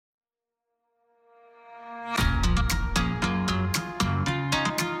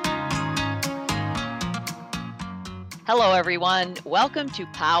Hello, everyone. Welcome to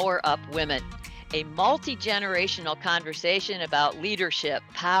Power Up Women, a multi generational conversation about leadership,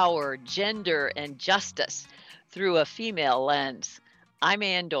 power, gender, and justice through a female lens. I'm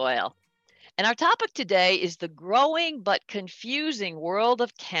Ann Doyle, and our topic today is the growing but confusing world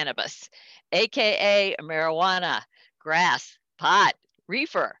of cannabis, aka marijuana, grass, pot,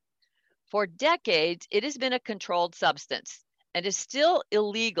 reefer. For decades, it has been a controlled substance and is still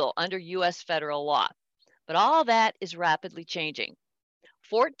illegal under U.S. federal law. But all that is rapidly changing.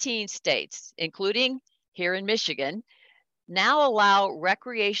 14 states, including here in Michigan, now allow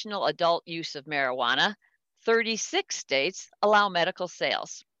recreational adult use of marijuana. 36 states allow medical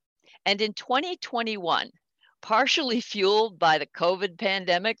sales. And in 2021, partially fueled by the COVID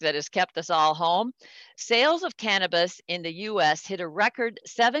pandemic that has kept us all home, sales of cannabis in the US hit a record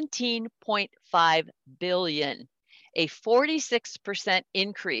 17.5 billion, a 46%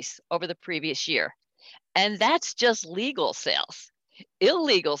 increase over the previous year. And that's just legal sales.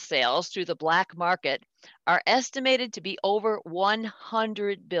 Illegal sales through the black market are estimated to be over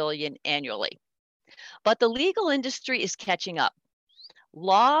 100 billion annually. But the legal industry is catching up.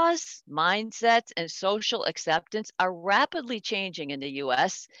 Laws, mindsets, and social acceptance are rapidly changing in the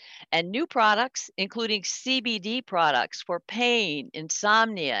US, and new products, including CBD products for pain,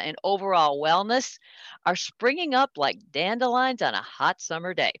 insomnia, and overall wellness, are springing up like dandelions on a hot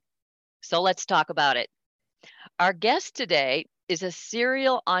summer day. So let's talk about it. Our guest today is a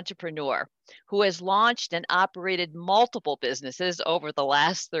serial entrepreneur who has launched and operated multiple businesses over the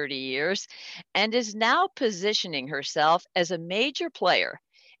last 30 years and is now positioning herself as a major player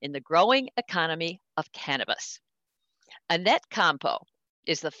in the growing economy of cannabis. Annette Campo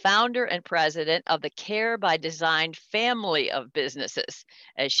is the founder and president of the Care by Design family of businesses.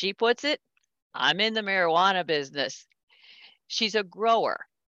 As she puts it, I'm in the marijuana business. She's a grower.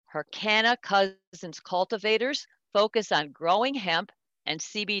 Her Canna Cousins cultivators focus on growing hemp and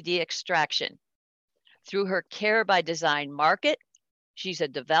CBD extraction. Through her Care by Design market, she's a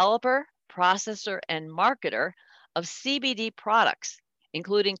developer, processor, and marketer of CBD products,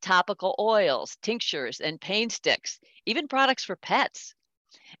 including topical oils, tinctures, and pain sticks, even products for pets.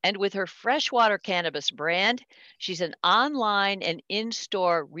 And with her freshwater cannabis brand, she's an online and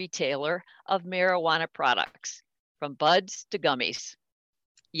in-store retailer of marijuana products, from buds to gummies.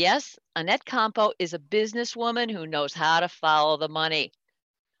 Yes, Annette Campo is a businesswoman who knows how to follow the money.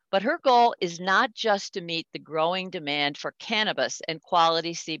 But her goal is not just to meet the growing demand for cannabis and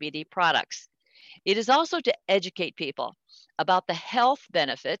quality CBD products. It is also to educate people about the health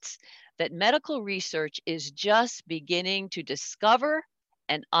benefits that medical research is just beginning to discover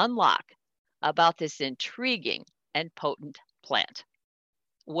and unlock about this intriguing and potent plant.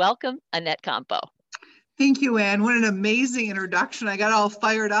 Welcome, Annette Campo. Thank you, Ann. What an amazing introduction. I got all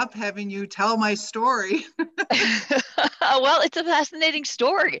fired up having you tell my story. Well, it's a fascinating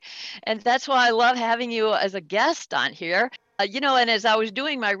story. And that's why I love having you as a guest on here. And as I was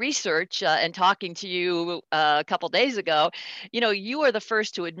doing my research and talking to you a couple days ago, you are the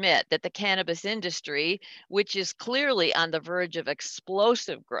first to admit that the cannabis industry, which is clearly on the verge of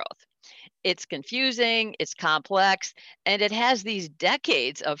explosive growth, it's confusing, it's complex, and it has these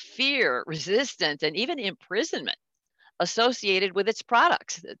decades of fear, resistance, and even imprisonment associated with its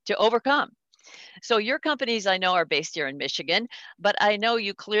products to overcome. So your companies, I know, are based here in Michigan, but I know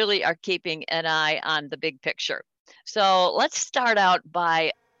you clearly are keeping an eye on the big picture. So let's start out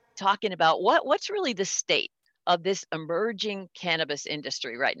by talking about what's really the state of this emerging cannabis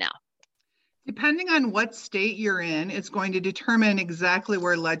industry right now. Depending on what state you're in, it's going to determine exactly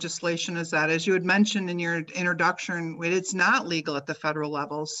where legislation is at. As you had mentioned in your introduction, it's not legal at the federal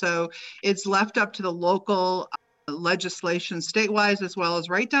level. So it's left up to the local legislation statewide, as well as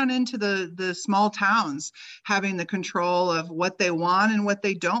right down into the small towns, having the control of what they want and what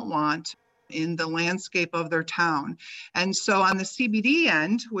they don't want in the landscape of their town. And so on the CBD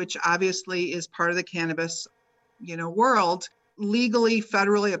end, which obviously is part of the cannabis, world, legally,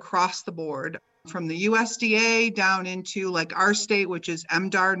 federally, across the board, from the USDA down into like our state, which is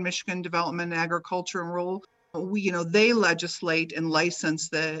MDARD, Michigan Development, Agriculture and Rural. They legislate and license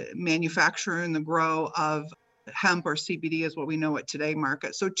the manufacture and the grow of hemp, or CBD is what we know it today,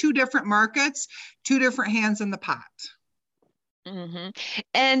 market. So two different markets, two different hands in the pot. Mm-hmm.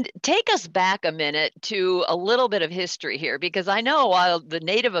 And take us back a minute to a little bit of history here, because I know while the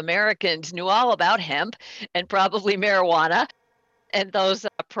Native Americans knew all about hemp and probably marijuana and those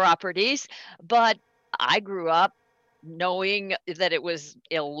properties, but I grew up knowing that it was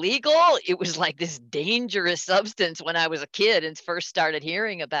illegal. It was like this dangerous substance when I was a kid and first started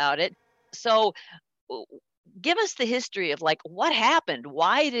hearing about it. So give us the history of like what happened.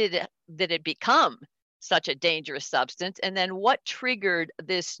 Why did it become such a dangerous substance? And then what triggered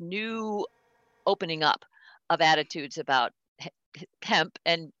this new opening up of attitudes about hemp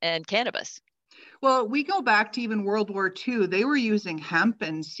and cannabis? Well, we go back to even World War II. They were using hemp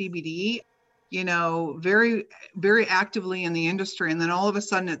and CBD, very, very actively in the industry. And then all of a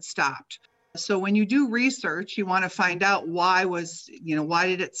sudden it stopped. So when you do research, you want to find out why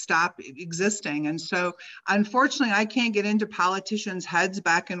did it stop existing? And so unfortunately, I can't get into politicians' heads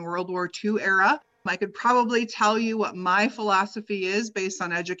back in World War II era. I could probably tell you what my philosophy is based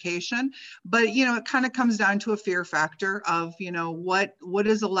on education, but it kind of comes down to a fear factor of what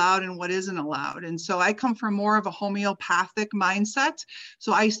is allowed and what isn't allowed. And so I come from more of a homeopathic mindset.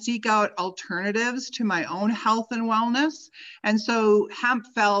 So I seek out alternatives to my own health and wellness. And so hemp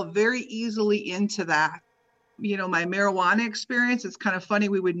fell very easily into that. My marijuana experience, it's kind of funny,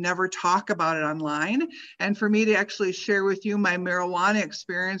 we would never talk about it online. And for me to actually share with you, my marijuana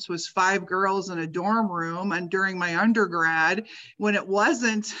experience was 5 girls in a dorm room and during my undergrad when it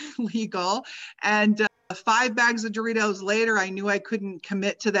wasn't legal. And 5 bags of Doritos later, I knew I couldn't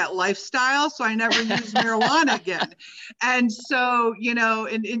commit to that lifestyle. So I never used marijuana again. And so,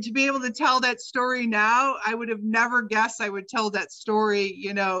 and to be able to tell that story now, I would have never guessed I would tell that story,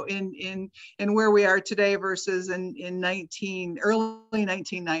 in where we are today versus in early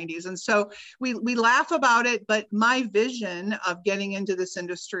 1990s. And so we laugh about it, but my vision of getting into this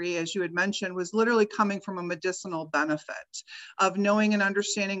industry, as you had mentioned, was literally coming from a medicinal benefit of knowing and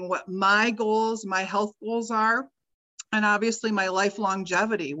understanding what my goals, my health goals are, and obviously my life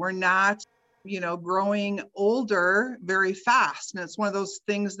longevity. We're not, growing older very fast. And it's one of those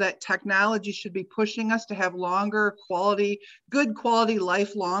things that technology should be pushing us to have good quality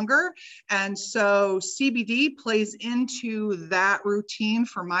life longer. And so CBD plays into that routine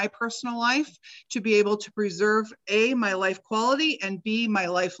for my personal life to be able to preserve A, my life quality, and B, my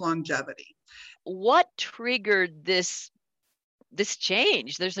life longevity. What triggered this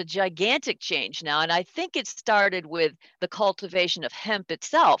change? There's a gigantic change now, and I think it started with the cultivation of hemp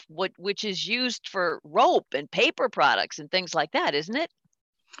itself, which is used for rope and paper products and things like that, isn't it?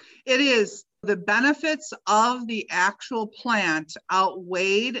 It is. The benefits of the actual plant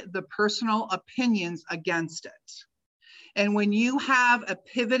outweighed the personal opinions against it. And when you have a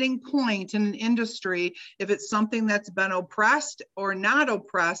pivoting point in an industry, if it's something that's been oppressed or not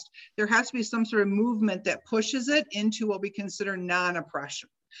oppressed, there has to be some sort of movement that pushes it into what we consider non-oppression.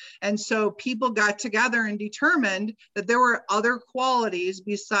 And so people got together and determined that there were other qualities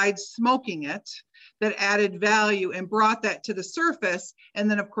besides smoking it that added value and brought that to the surface. And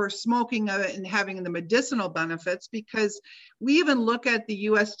then, of course, smoking of it and having the medicinal benefits, because we even look at the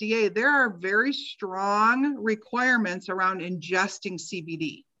USDA, there are very strong requirements around ingesting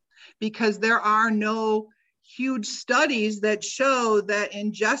CBD because there are no huge studies that show that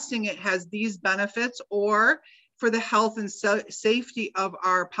ingesting it has these benefits, or for the health and safety of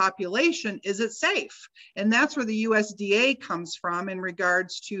our population, is it safe? And that's where the USDA comes from in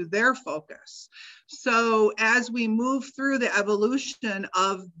regards to their focus. So as we move through the evolution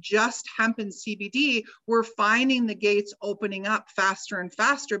of just hemp and CBD, we're finding the gates opening up faster and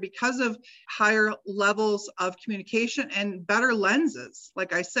faster because of higher levels of communication and better lenses.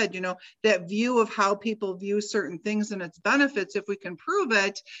 Like I said, that view of how people view certain things and its benefits, if we can prove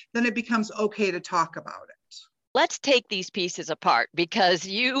it, then it becomes okay to talk about it. Let's take these pieces apart, because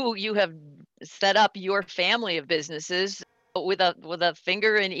you have set up your family of businesses with a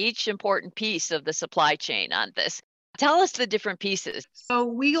finger in each important piece of the supply chain on this. Tell us the different pieces. So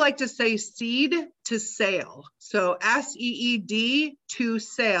we like to say seed to sale. So SEED to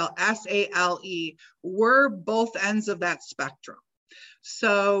sale, SALE. We're both ends of that spectrum.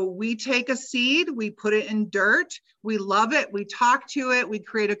 So we take a seed, we put it in dirt, we love it, we talk to it, we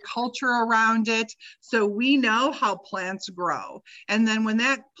create a culture around it. So we know how plants grow. And then when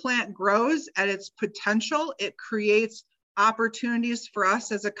that plant grows at its potential, it creates opportunities for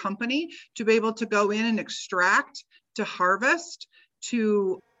us as a company to be able to go in and extract, to harvest,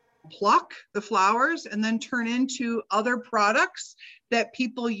 to pluck the flowers, and then turn into other products that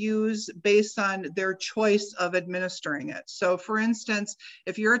people use based on their choice of administering it. So for instance,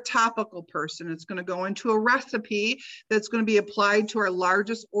 if you're a topical person, it's going to go into a recipe that's going to be applied to our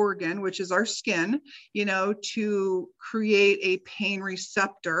largest organ, which is our skin, to create a pain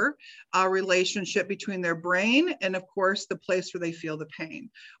receptor relationship between their brain and, of course, the place where they feel the pain.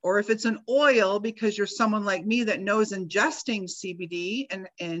 Or if it's an oil, because you're someone like me that knows ingesting CBD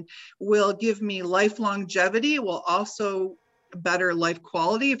and will give me life longevity, will also better life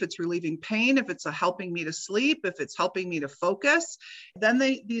quality, if it's relieving pain, if it's helping me to sleep, if it's helping me to focus, then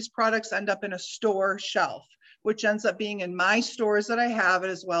these products end up in a store shelf. which ends up being in my stores that I have,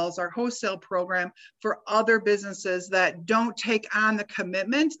 as well as our wholesale program for other businesses that don't take on the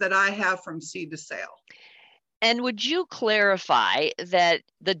commitment that I have from seed to sale. And would you clarify that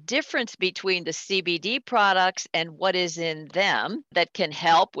the difference between the CBD products and what is in them that can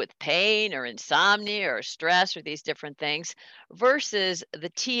help with pain or insomnia or stress or these different things versus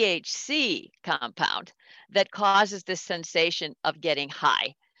the THC compound that causes this sensation of getting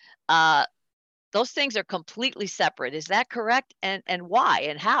high? Uh, those things are completely separate. Is that correct? And why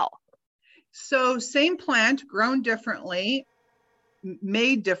and how? So same plant, grown differently,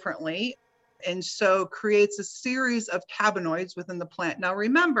 made differently, and so creates a series of cannabinoids within the plant. Now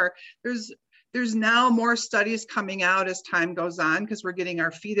remember, there's now more studies coming out as time goes on, because we're getting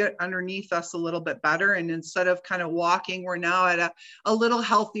our feet underneath us a little bit better, and instead of kind of walking, we're now at a little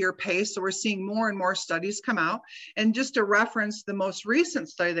healthier pace. So we're seeing more and more studies come out. And just to reference the most recent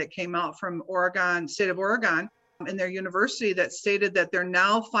study that came out from Oregon, state of Oregon, in their university, that stated that they're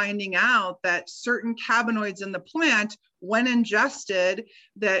now finding out that certain cannabinoids in the plant, when ingested,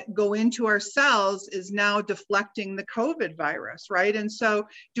 that go into our cells, is now deflecting the COVID virus, right? And so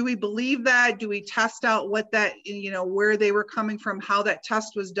do we believe that? Do we test out what that, where they were coming from, how that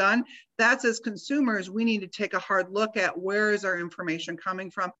test was done? That's, as consumers, we need to take a hard look at where is our information coming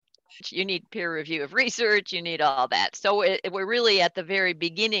from. You need peer review of research, you need all that. So we're really at the very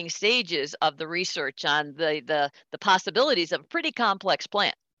beginning stages of the research on the possibilities of a pretty complex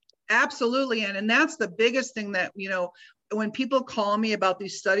plant. Absolutely. And that's the biggest thing that, when people call me about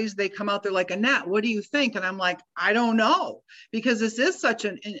these studies, they come out, they're like, Annette, what do you think? And I'm like, I don't know, because this is such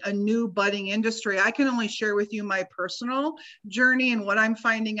a new budding industry. I can only share with you my personal journey and what I'm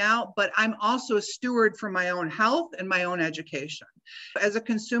finding out, but I'm also a steward for my own health and my own education. As a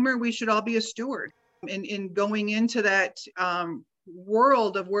consumer, we should all be a steward in going into that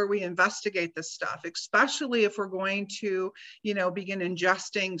world of where we investigate this stuff, especially if we're going to, begin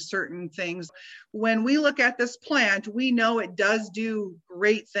ingesting certain things. When we look at this plant, we know it does do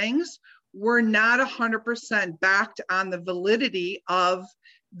great things. We're not 100% backed on the validity of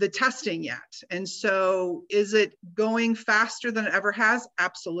the testing yet. And so is it going faster than it ever has?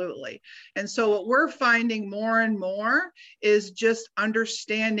 Absolutely. And so what we're finding more and more is just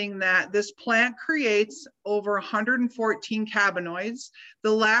understanding that this plant creates over 114 cannabinoids,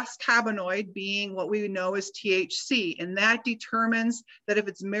 the last cannabinoid being what we know as THC. And that determines that if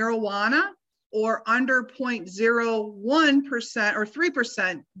it's marijuana or under 0.01% or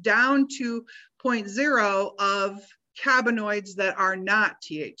 3% down to 0.0 of cannabinoids that are not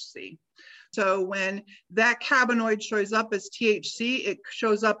THC. So when that cannabinoid shows up as THC, it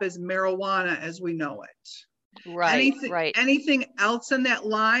shows up as marijuana as we know it. Right, Anything else in that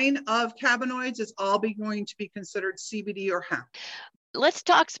line of cannabinoids is all going to be considered CBD or hemp. Let's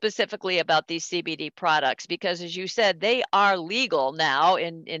talk specifically about these CBD products, because as you said, they are legal now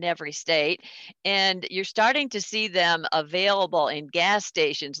in every state, and you're starting to see them available in gas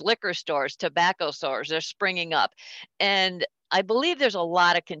stations, liquor stores, tobacco stores. They're springing up. And I believe there's a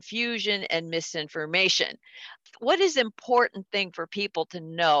lot of confusion and misinformation. What is an important thing for people to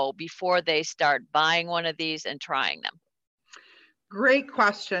know before they start buying one of these and trying them? Great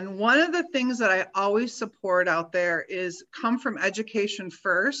question. One of the things that I always support out there is come from education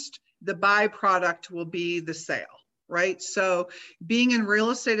first. The byproduct will be the sale, right? So being in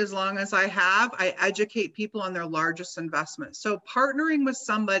real estate as long as I have, I educate people on their largest investment. So partnering with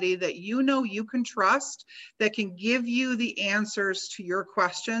somebody that you can trust, that can give you the answers to your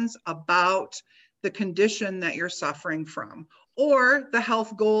questions about the condition that you're suffering from, or the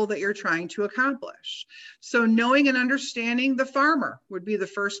health goal that you're trying to accomplish. So knowing and understanding the farmer would be the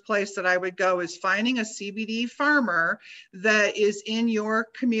first place that I would go, is finding a CBD farmer that is in your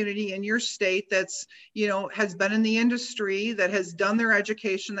community, in your state, that's, has been in the industry, that has done their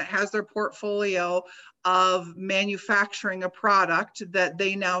education, that has their portfolio of manufacturing a product that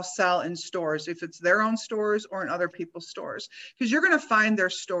they now sell in stores, if it's their own stores or in other people's stores. Because you're going to find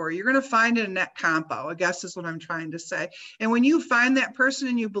their story. You're going to find it in that compo, I guess is what I'm trying to say. And when you find that person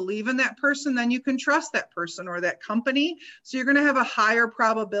and you believe in that person, then you can trust that person or that company. So you're going to have a higher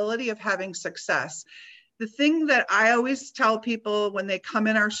probability of having success. The thing that I always tell people when they come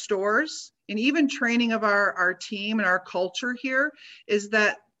in our stores, and even training of our team and our culture here, is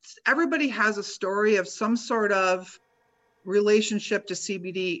that everybody has a story of some sort of relationship to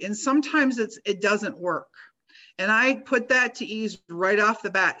CBD, and sometimes it doesn't work. And I put that to ease right off the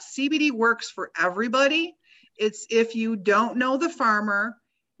bat. CBD works for everybody. It's if you don't know the farmer,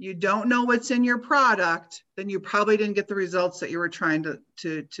 you don't know what's in your product, then you probably didn't get the results that you were trying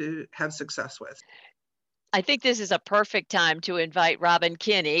to have success with. I think this is a perfect time to invite Robin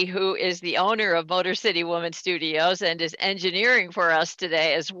Kinney, who is the owner of Motor City Woman Studios and is engineering for us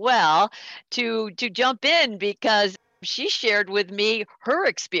today as well, to jump in because she shared with me her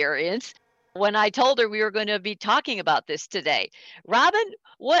experience when I told her we were going to be talking about this today. Robin,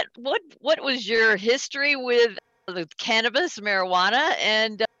 what was your history with the cannabis, marijuana,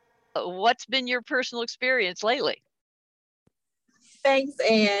 and what's been your personal experience lately? Thanks,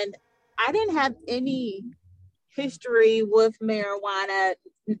 Anne. I didn't have any history with marijuana,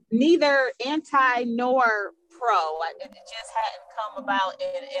 neither anti nor pro. It just hadn't come about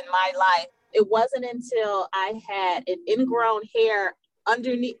in my life. It wasn't until I had an ingrown hair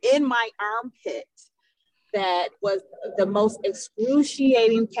underneath in my armpit that was the most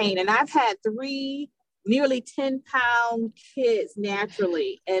excruciating pain. And I've had three nearly 10-pound kids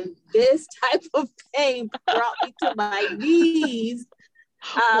naturally. And this type of pain brought me to my knees.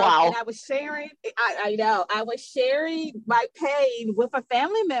 Wow. And I was sharing, I know, I was sharing my pain with a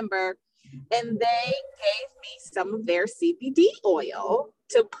family member, and they gave me some of their CBD oil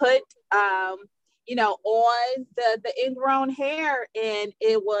to put, on the ingrown hair. And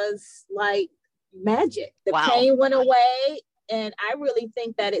it was like magic. The Wow. pain went away. And I really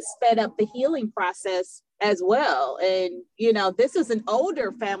think that it sped up the healing process as well. And, this is an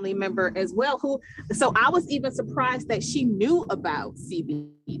older family member as well so I was even surprised that she knew about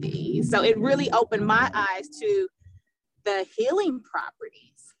CBD. So it really opened my eyes to the healing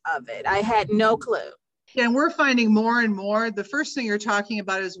properties of it. I had no clue. Yeah, and we're finding more and more. The first thing you're talking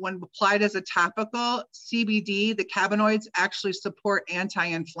about is when applied as a topical, CBD, the cannabinoids actually support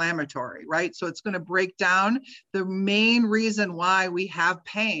anti-inflammatory, right? So it's going to break down the main reason why we have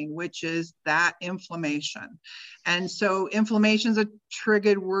pain, which is that inflammation. And so inflammation is a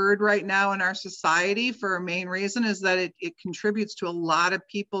triggered word right now in our society for a main reason is that it contributes to a lot of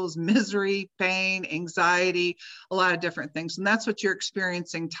people's misery, pain, anxiety, a lot of different things. And that's what you're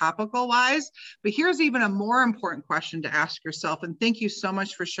experiencing topical wise. But here's even a more important question to ask yourself. And thank you so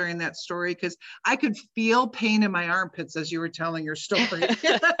much for sharing that story, because I could feel pain in my armpits as you were telling your story.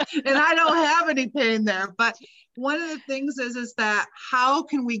 And I don't have any pain there. But one of the things is that how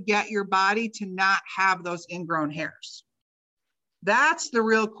can we get your body to not have those ingrown hairs? That's the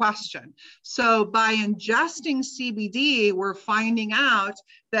real question. So by ingesting CBD, we're finding out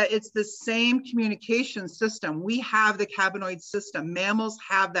that it's the same communication system. We have the cannabinoid system. Mammals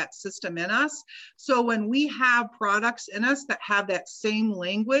have that system in us. So when we have products in us that have that same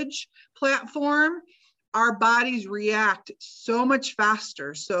language platform, our bodies react so much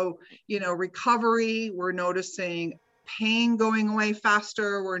faster. So, recovery, we're noticing pain going away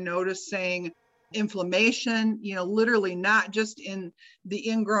faster. We're noticing inflammation, literally not just in the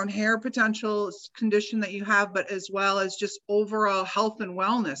ingrown hair potential condition that you have, but as well as just overall health and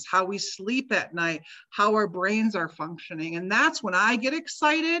wellness, how we sleep at night, how our brains are functioning. And that's when I get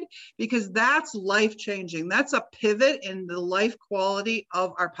excited, because that's life-changing. That's a pivot in the life quality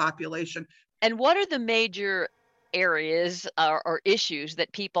of our population. And what are the major areas or issues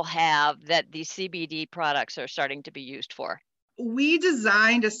that people have that these CBD products are starting to be used for? We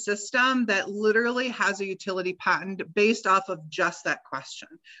designed a system that literally has a utility patent based off of just that question.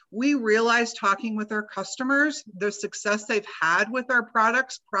 We realized talking with our customers, the success they've had with our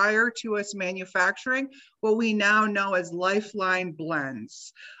products prior to us manufacturing what we now know as Lifeline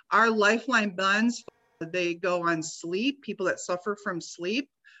blends. Our Lifeline blends, they go on sleep. People that suffer from sleep,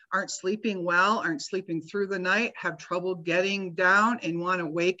 aren't sleeping well, aren't sleeping through the night, have trouble getting down and want to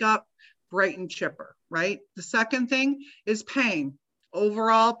wake up bright and chipper, right? The second thing is pain,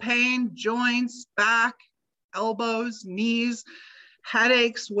 overall pain, joints, back, elbows, knees,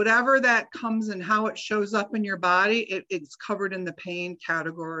 headaches, whatever that comes and how it shows up in your body, it's covered in the pain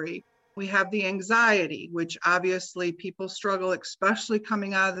category. We have the anxiety, which obviously people struggle, especially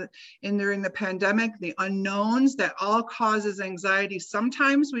coming out of during the pandemic, the unknowns that all causes anxiety.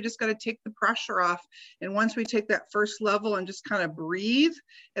 Sometimes we just got to take the pressure off. And once we take that first level and just kind of breathe,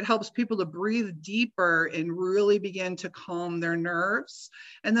 it helps people to breathe deeper and really begin to calm their nerves.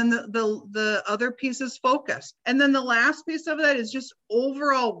 And then the other piece is focus. And then the last piece of that is just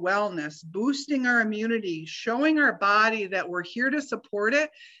overall wellness, boosting our immunity, showing our body that we're here to support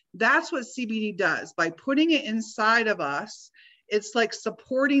it. That's what CBD does. By putting it inside of us, it's like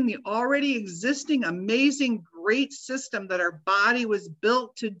supporting the already existing, amazing, great system that our body was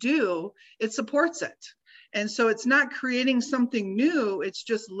built to do. It supports it. And so it's not creating something new. It's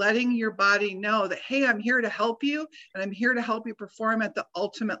just letting your body know that, hey, I'm here to help you, and I'm here to help you perform at the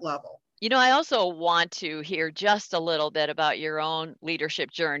ultimate level. I also want to hear just a little bit about your own leadership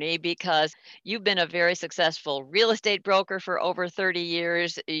journey because you've been a very successful real estate broker for over 30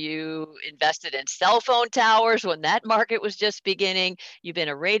 years. You invested in cell phone towers when that market was just beginning. You've been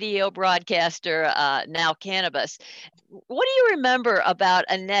a radio broadcaster, now cannabis. What do you remember about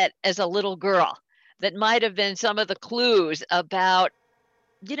Annette as a little girl that might have been some of the clues about,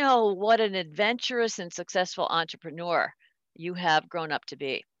 what an adventurous and successful entrepreneur you have grown up to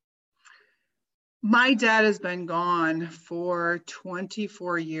be? My dad has been gone for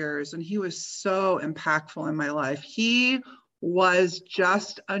 24 years, and he was so impactful in my life. He was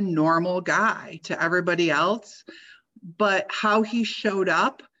just a normal guy to everybody else, but how he showed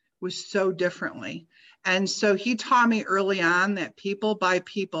up was so differently. And so he taught me early on that people buy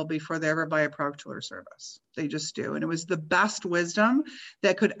people before they ever buy a product or service. They just do. And it was the best wisdom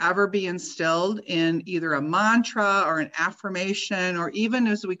that could ever be instilled in either a mantra or an affirmation, or even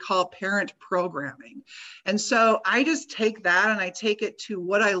as we call parent programming. And so I just take that and I take it to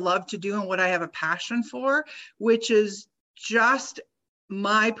what I love to do and what I have a passion for, which is just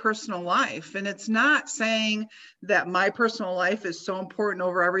my personal life. And it's not saying that my personal life is so important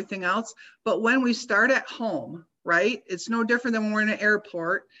over everything else, but when we start at home, right? It's no different than when we're in an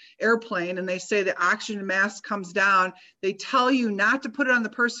airplane, and they say the oxygen mask comes down. They tell you not to put it on the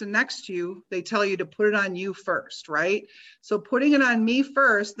person next to you. They tell you to put it on you first, right? So putting it on me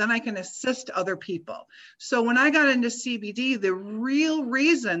first, then I can assist other people. So when I got into CBD, the real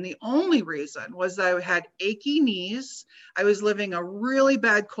reason, the only reason, was that I had achy knees. I was living a really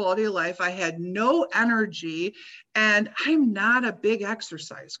bad quality of life. I had no energy, and I'm not a big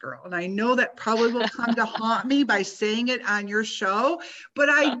exercise girl. And I know that probably will come to haunt me by saying it on your show, but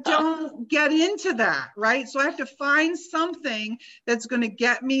I don't get into that, right? So I have to find something that's going to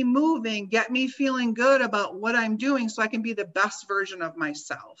get me moving, get me feeling good about what I'm doing so I can be the best version of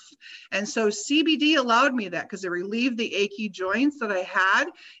myself. And so CBD allowed me that because it relieved the achy joints that I had.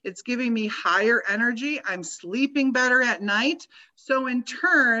 It's giving me higher energy. I'm sleeping better at night. So in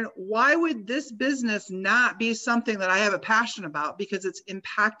turn, why would this business not be something that I have a passion about? Because it's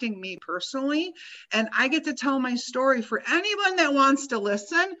impacting me personally. And I get to tell my story for anyone that wants to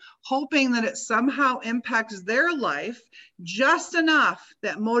listen, hoping that it somehow impacts their life just enough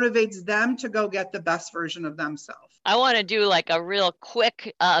that motivates them to go get the best version of themselves. I want to do like a real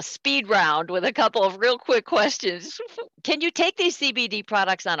quick speed round with a couple of real quick questions. Can you take these CBD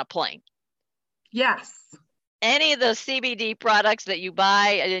products on a plane? Yes. Any of the CBD products that you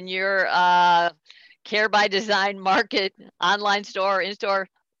buy in your Care by Design Market online store, in-store,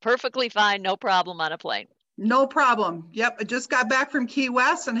 perfectly fine, no problem on a plane. No problem. Yep. I just got back from Key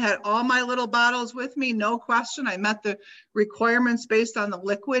West and had all my little bottles with me. No question. I met the requirements based on the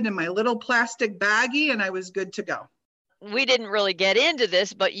liquid in my little plastic baggie, and I was good to go. We didn't really get into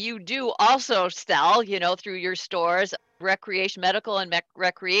this, but you do also sell, through your stores, medical and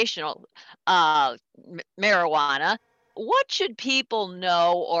recreational marijuana. What should people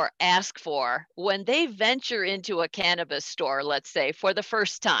know or ask for when they venture into a cannabis store, let's say, for the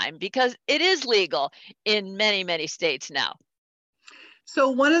first time? Because it is legal in many, many states now. So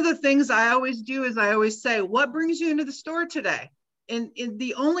one of the things I always do is I always say, what brings you into the store today? And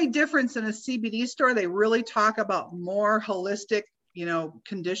the only difference in a CBD store, they really talk about more holistic,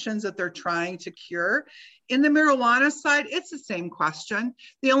 conditions that they're trying to cure. In the marijuana side, it's the same question.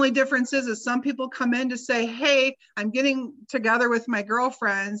 The only difference is some people come in to say, hey, I'm getting together with my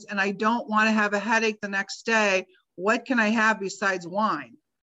girlfriends and I don't want to have a headache the next day. What can I have besides wine?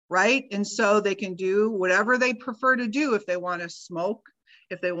 Right? And so they can do whatever they prefer to do. If they want to smoke,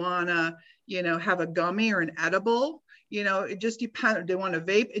 if they want to, have a gummy or an edible, it just depends. They want to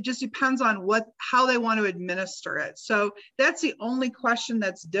vape. It just depends on how they want to administer it. So that's the only question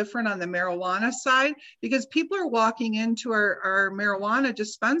that's different on the marijuana side, because people are walking into our marijuana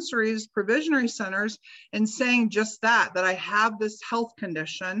dispensaries, provisionary centers, and saying just that I have this health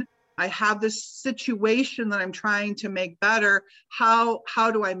condition. I have this situation that I'm trying to make better. How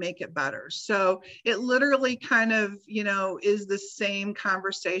do I make it better? So it literally kind of, is the same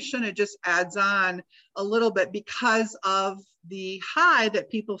conversation. It just adds on a little bit because of the high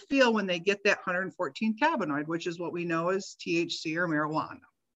that people feel when they get that 114 cannabinoid, which is what we know as THC or marijuana.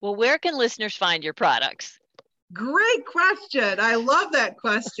 Well, where can listeners find your products? Great question. I love that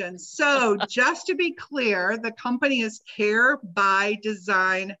question. So just to be clear, the company is Care by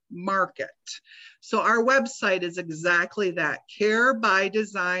Design Market. So our website is exactly that,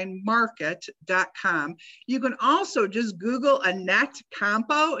 carebydesignmarket.com. You can also just Google Annette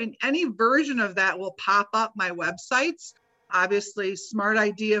Campo, and any version of that will pop up my websites. obviously, smart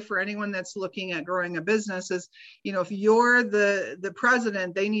idea for anyone that's looking at growing a business is, if you're the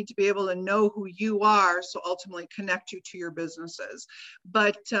president, they need to be able to know who you are, so ultimately connect you to your businesses.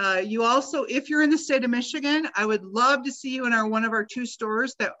 But you also, if you're in the state of Michigan, I would love to see you in one of our 2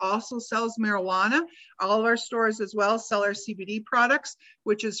 stores that also sells marijuana. All of our stores as well sell our CBD products,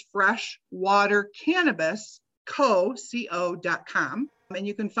 which is Freshwater Cannabis co.com. And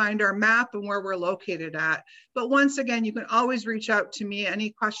you can find our map and where we're located at. But once again, you can always reach out to me. Any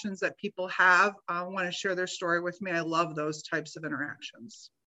questions that people have, want to share their story with me. I love those types of interactions.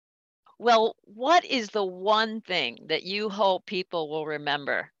 Well, what is the one thing that you hope people will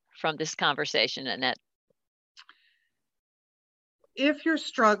remember from this conversation, Annette? If you're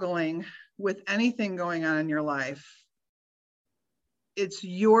struggling with anything going on in your life, it's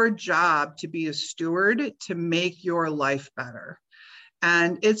your job to be a steward to make your life better.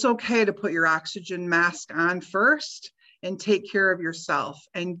 And it's okay to put your oxygen mask on first and take care of yourself,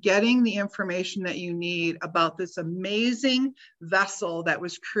 and getting the information that you need about this amazing vessel that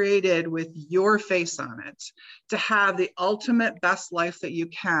was created with your face on it to have the ultimate best life that you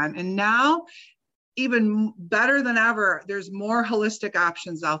can. And now, even better than ever, there's more holistic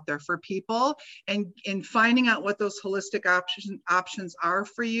options out there for people, and in finding out what those holistic options are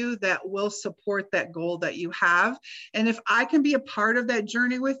for you that will support that goal that you have. And if I can be a part of that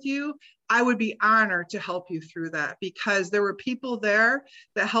journey with you, I would be honored to help you through that, because there were people there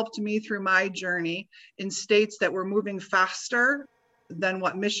that helped me through my journey in states that were moving faster than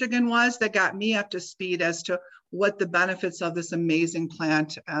what Michigan was, that got me up to speed as to what the benefits of this amazing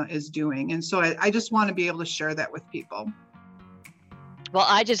plant is doing. And so I just want to be able to share that with people. Well,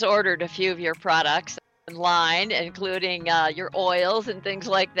 I just ordered a few of your products online, including your oils and things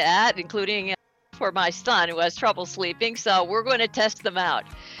like that, including for my son who has trouble sleeping. So we're going to test them out.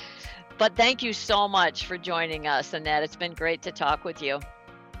 But thank you so much for joining us, Annette. It's been great to talk with you.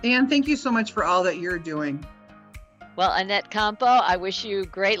 And thank you so much for all that you're doing. Well, Annette Campo, I wish you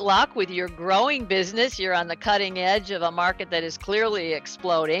great luck with your growing business. You're on the cutting edge of a market that is clearly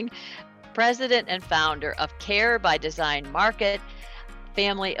exploding. President and founder of Care by Design Market,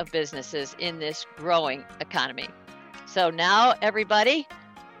 family of businesses in this growing economy. So now, everybody,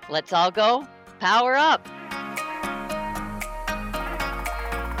 let's all go power up.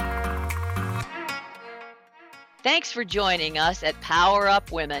 Thanks for joining us at Power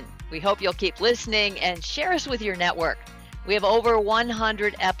Up Women. We hope you'll keep listening and share us with your network. We have over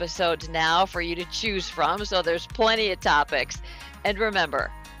 100 episodes now for you to choose from, so there's plenty of topics. And remember,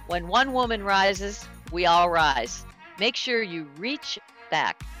 when one woman rises, we all rise. Make sure you reach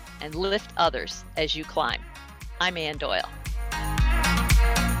back and lift others as you climb. I'm Ann Doyle.